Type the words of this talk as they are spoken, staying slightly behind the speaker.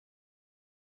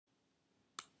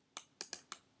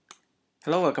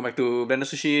Hello, welcome back to Blender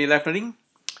Sushi Live Learning.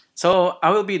 So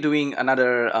I will be doing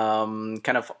another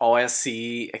kind of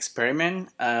OSC experiment.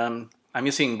 I'm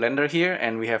using Blender here,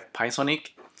 and we have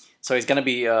Pythonic. So it's gonna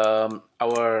be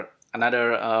our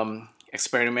another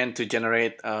experiment to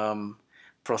generate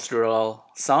procedural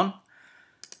sound.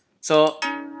 So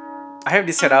I have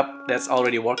this setup that's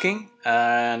already working,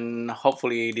 and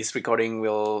hopefully this recording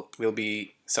will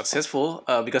be successful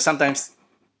because sometimes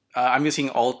I'm using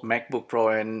old MacBook Pro,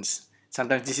 and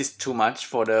sometimes this is too much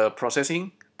for the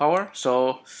processing power.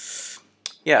 So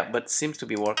yeah, but seems to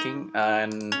be working.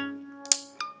 And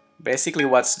basically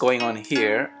what's going on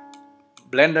here,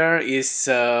 Blender is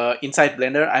inside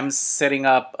Blender I'm setting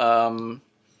up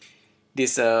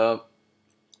this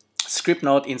script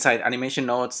node inside animation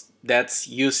nodes that's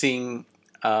using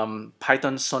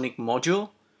Python Sonic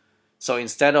module. So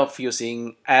instead of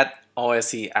using add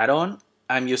OSC add-on,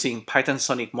 I'm using Python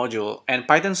Sonic module. And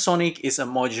Python Sonic is a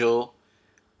module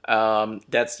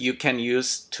that you can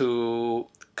use to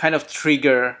kind of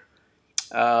trigger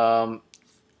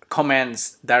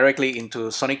commands directly into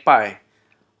SonicPy.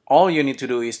 All you need to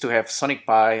do is to have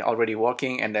SonicPy already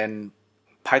working, and then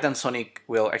Python Sonic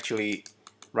will actually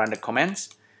run the commands.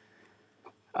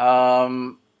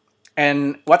 And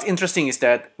what's interesting is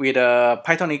that with a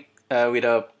Pythonic, with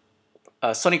a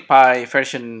SonicPy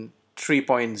version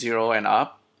 3.0 and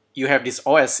up, you have this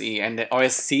OSC and the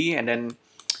OSC, and then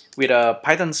with a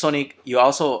Python Sonic, you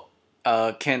also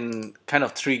can kind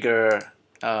of trigger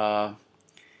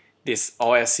this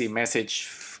OSC message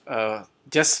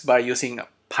just by using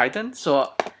Python.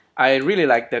 So I really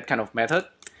like that kind of method.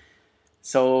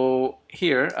 So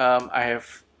here I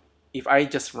have, if I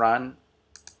just run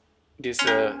this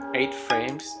 8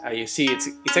 frames, you see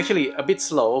it's actually a bit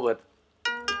slow, but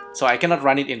so I cannot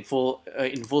run it in full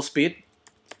speed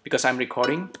because I'm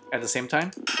recording at the same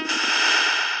time.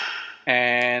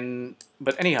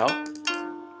 But anyhow,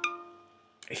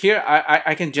 here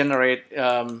I can generate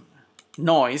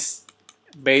noise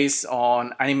based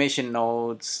on animation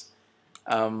nodes.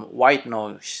 White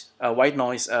noise. White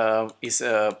noise is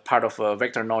a part of a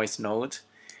vector noise node.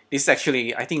 This is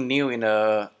actually, I think, new in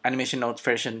the animation node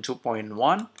version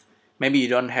 2.1. Maybe you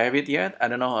don't have it yet. I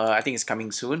don't know. I think it's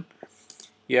coming soon.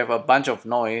 You have a bunch of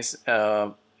noise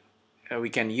we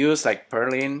can use, like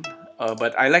Perlin,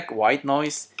 but I like white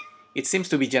noise. It seems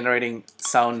to be generating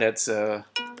sound that's a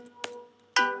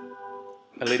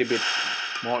little bit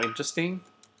more interesting.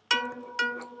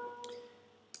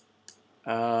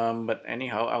 But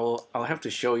anyhow, I'll have to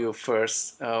show you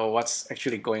first what's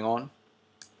actually going on.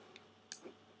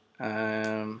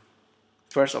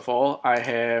 First of all, I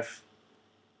have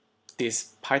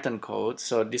this Python code.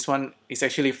 So this one is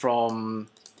actually from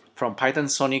Python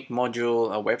Sonic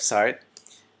module website.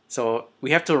 So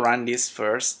we have to run this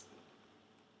first.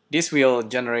 This will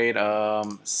generate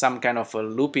some kind of a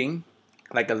looping,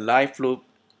 like a live loop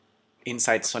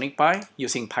inside SonicPy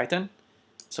using Python.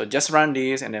 So just run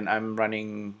this, and then I'm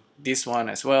running this one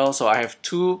as well. So I have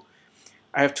two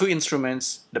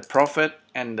instruments, the Prophet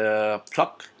and the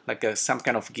pluck, like some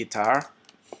kind of guitar.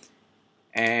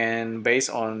 And based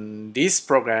on this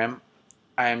program,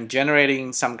 I'm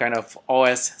generating some kind of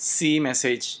OSC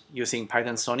message using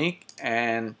Python Sonic,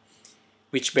 and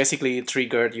which basically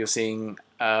triggered using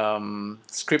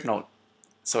script node.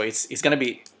 So it's gonna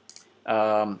be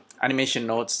animation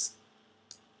nodes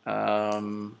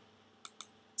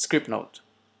script node.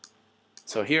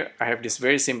 So here I have this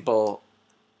very simple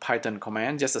Python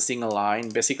command, just a single line,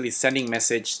 basically sending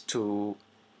message to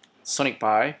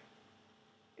SonicPy.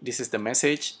 This is the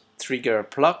message, trigger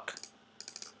pluck,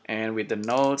 and with the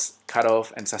nodes cut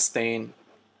off and sustain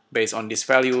based on this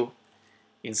value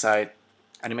inside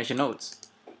animation nodes.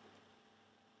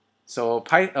 So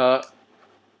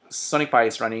SonicPy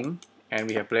is running, and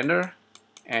we have Blender,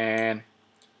 and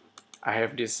I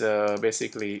have this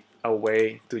basically a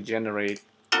way to generate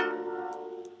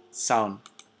sound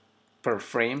per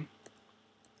frame.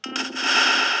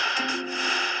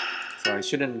 So I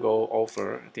shouldn't go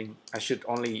over. I think I should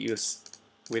only use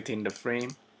within the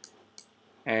frame.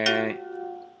 And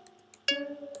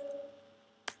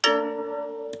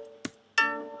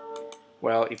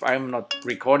well, if I'm not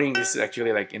recording, this is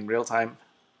actually like in real time.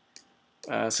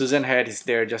 Susan Head is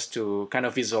there just to kind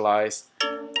of visualize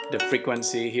the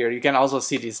frequency here. You can also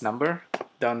see this number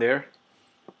down there.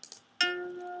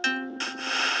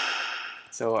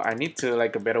 So I need to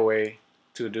like a better way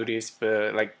to do this,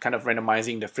 but like kind of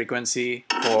randomizing the frequency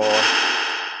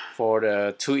for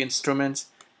the two instruments.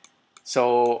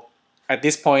 So at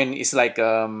this point, it's like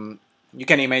you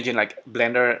can imagine like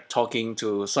Blender talking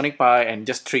to SonicPy and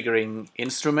just triggering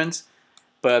instruments.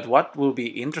 But what will be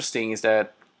interesting is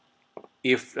that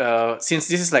if since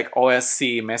this is like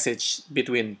OSC message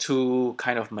between two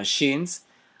kind of machines,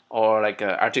 or like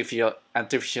artificial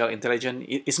intelligence,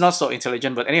 it's not so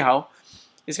intelligent, but anyhow,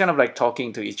 it's kind of like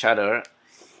talking to each other.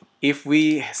 If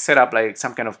we set up like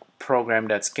some kind of program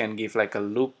that can give like a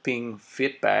looping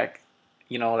feedback,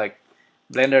 like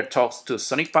Blender talks to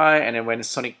Sonic Pi, and then when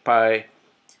Sonic Pi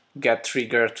get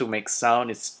triggered to make sound,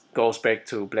 it goes back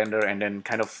to Blender and then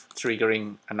kind of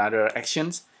triggering another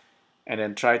actions, and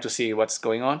then try to see what's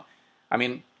going on. I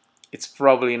mean, it's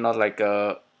probably not like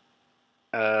a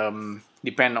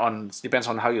depends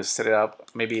on how you set it up.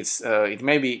 Maybe it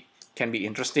maybe can be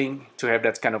interesting to have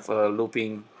that kind of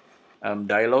looping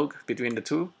dialogue between the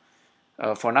two.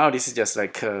 For now, this is just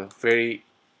like a very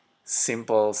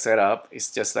simple setup.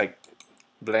 It's just like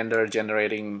Blender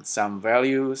generating some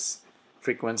values,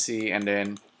 frequency, and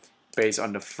then based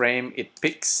on the frame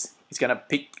it's gonna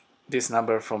pick this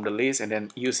number from the list and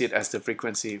then use it as the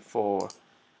frequency for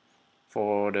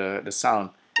the sound.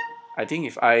 I think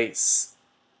if I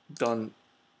don't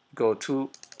go too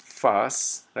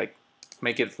fast, like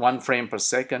make it 1 frame per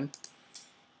second,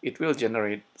 it will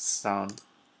generate sound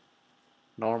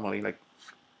normally. Like,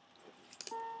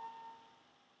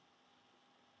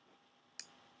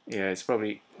 yeah, it's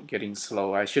probably getting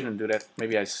slow. I shouldn't do that.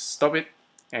 Maybe I stop it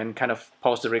and kind of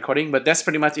pause the recording. But that's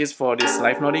pretty much it for this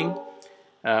live noding.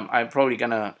 I'm probably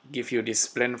gonna give you this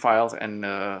blend files, and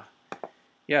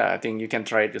yeah, I think you can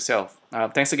try it yourself.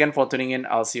 Thanks again for tuning in.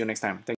 I'll see you next time.